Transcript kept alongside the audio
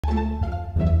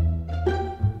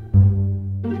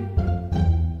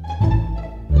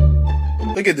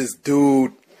Look at this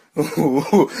dude.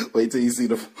 Wait till you see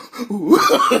the.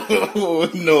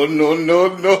 No, no,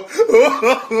 no, no.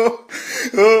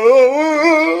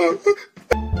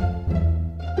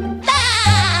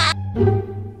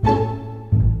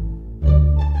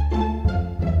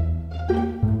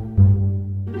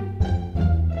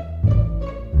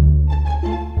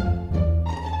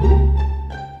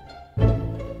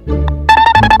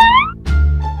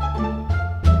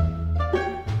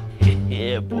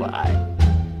 Yeah, boy.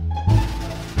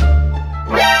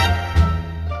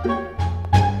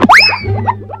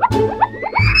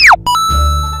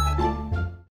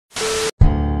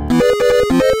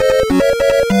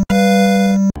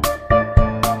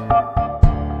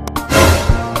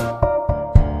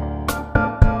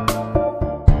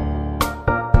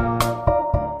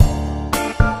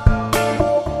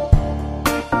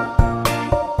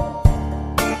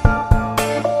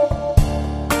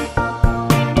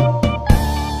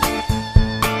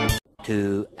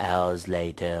 Two hours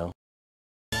later.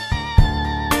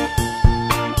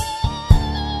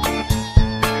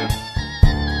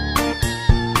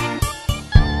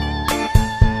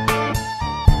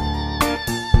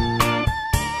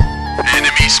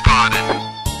 Enemy spotted.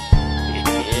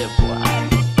 Yeah, boy.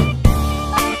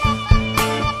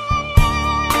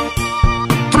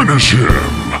 Finish him.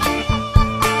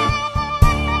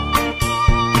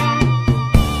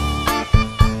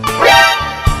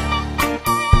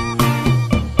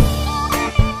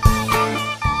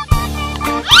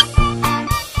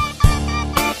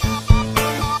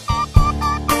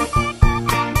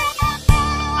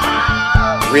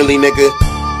 Really, nigga?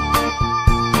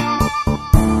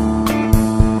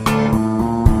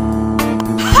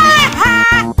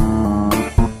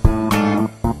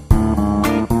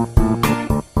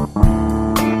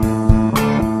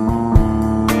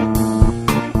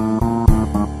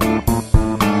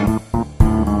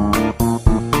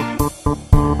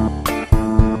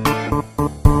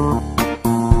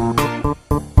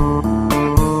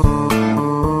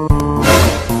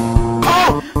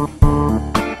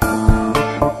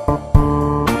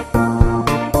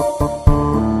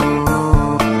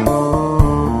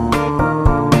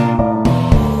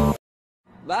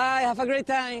 Bye, have a great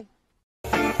time.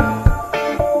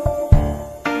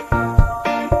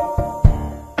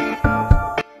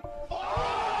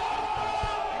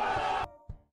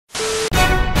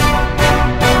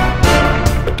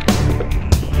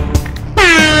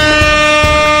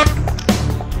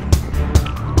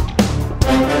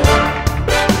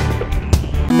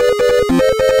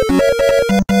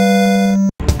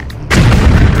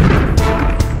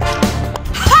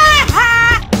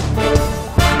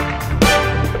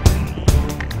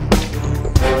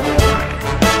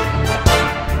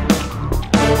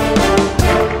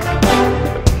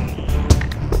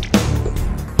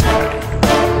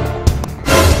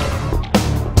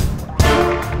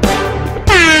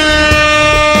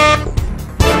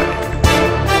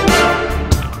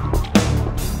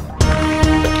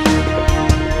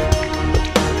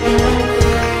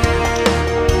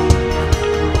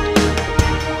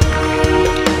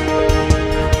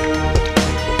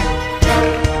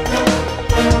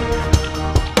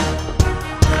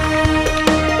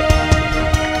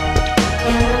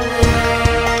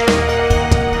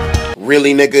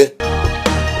 Really, nigga?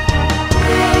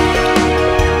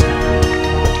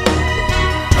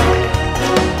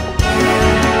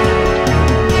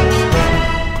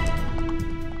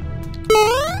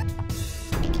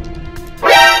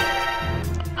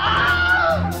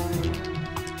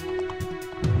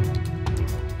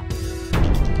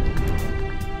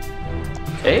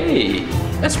 Hey,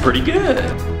 that's pretty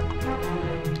good.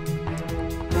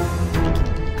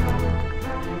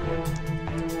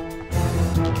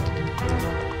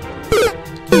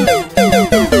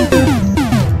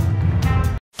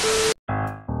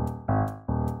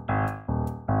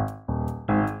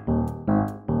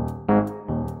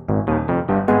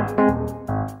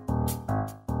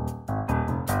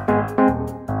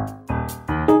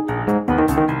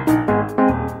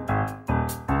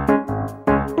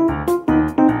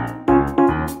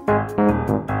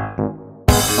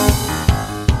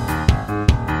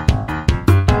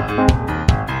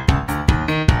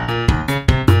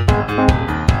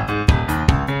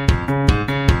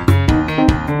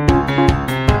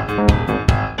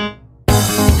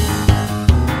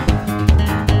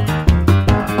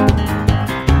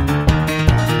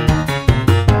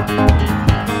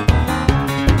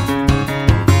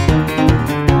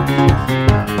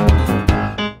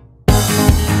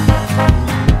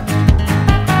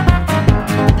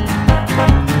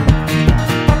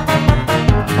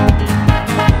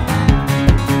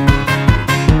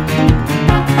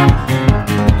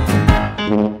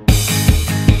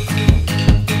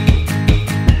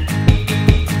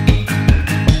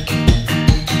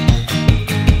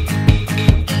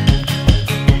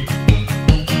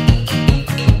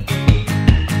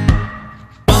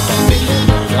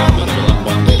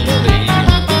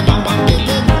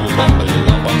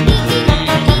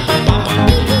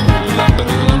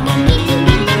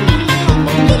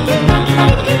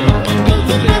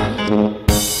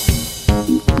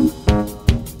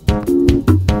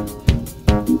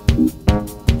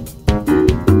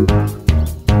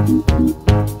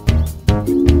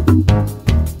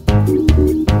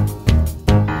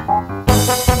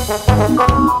 I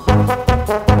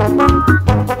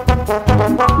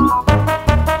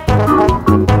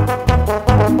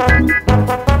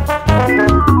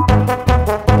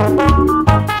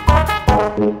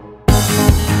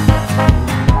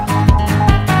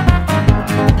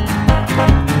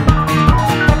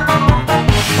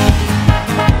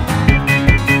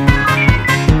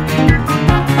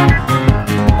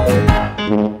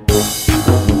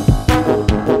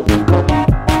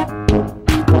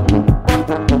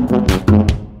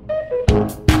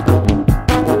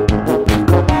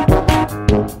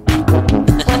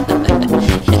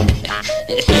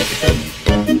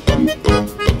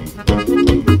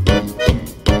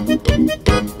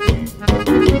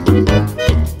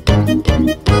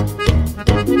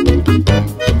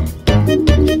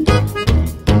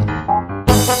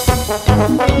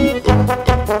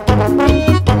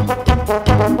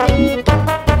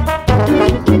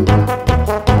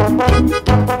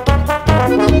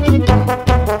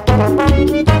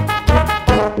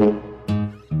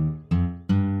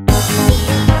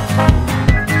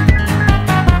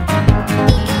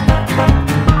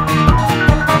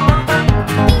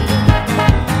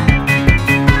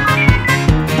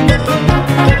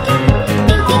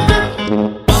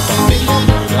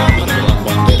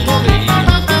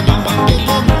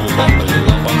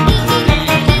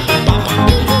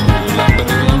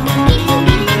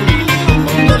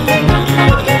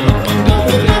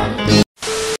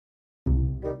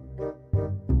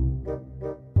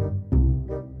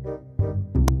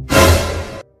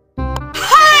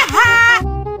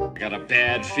got a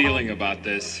bad feeling about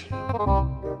this.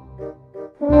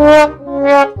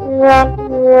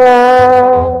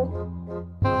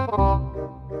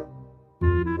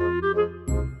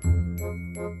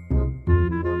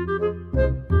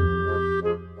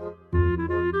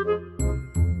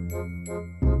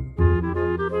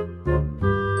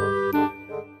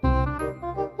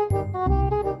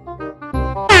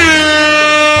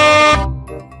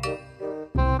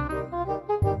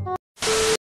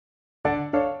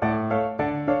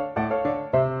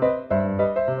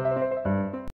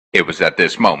 It was at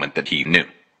this moment that he knew.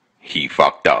 He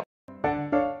fucked up.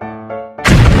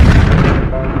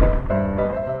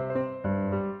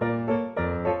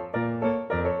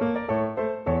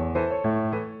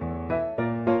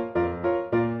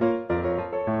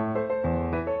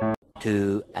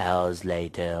 Two hours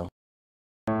later.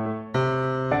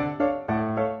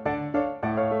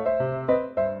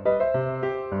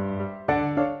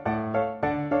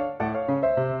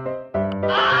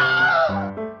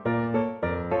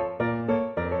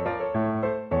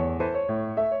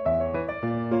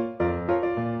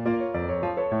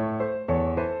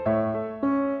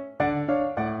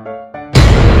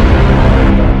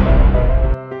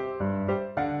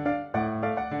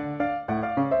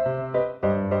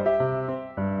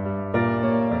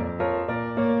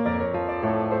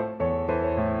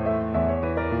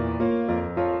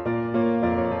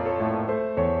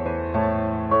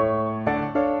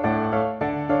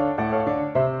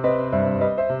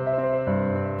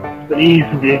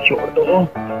 Please मुझे छोड़ दो।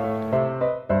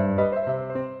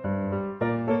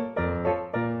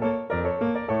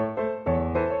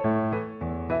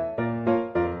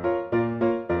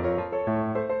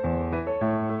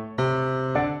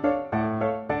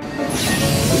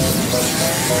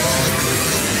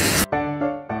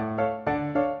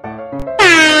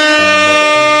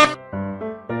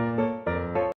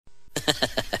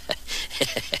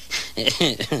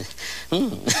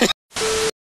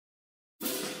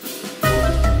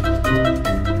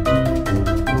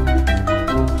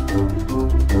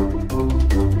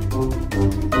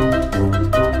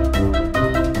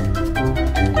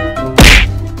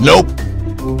 Nope.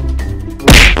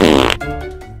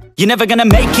 You're never gonna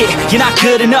make it, you're not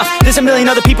good enough. There's a million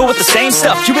other people with the same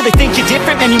stuff. You really think you're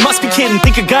different? Man, you must be kidding.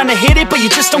 Think you're gonna hit it, but you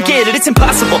just don't get it. It's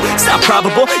impossible, it's not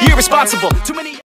probable, you're irresponsible. Too many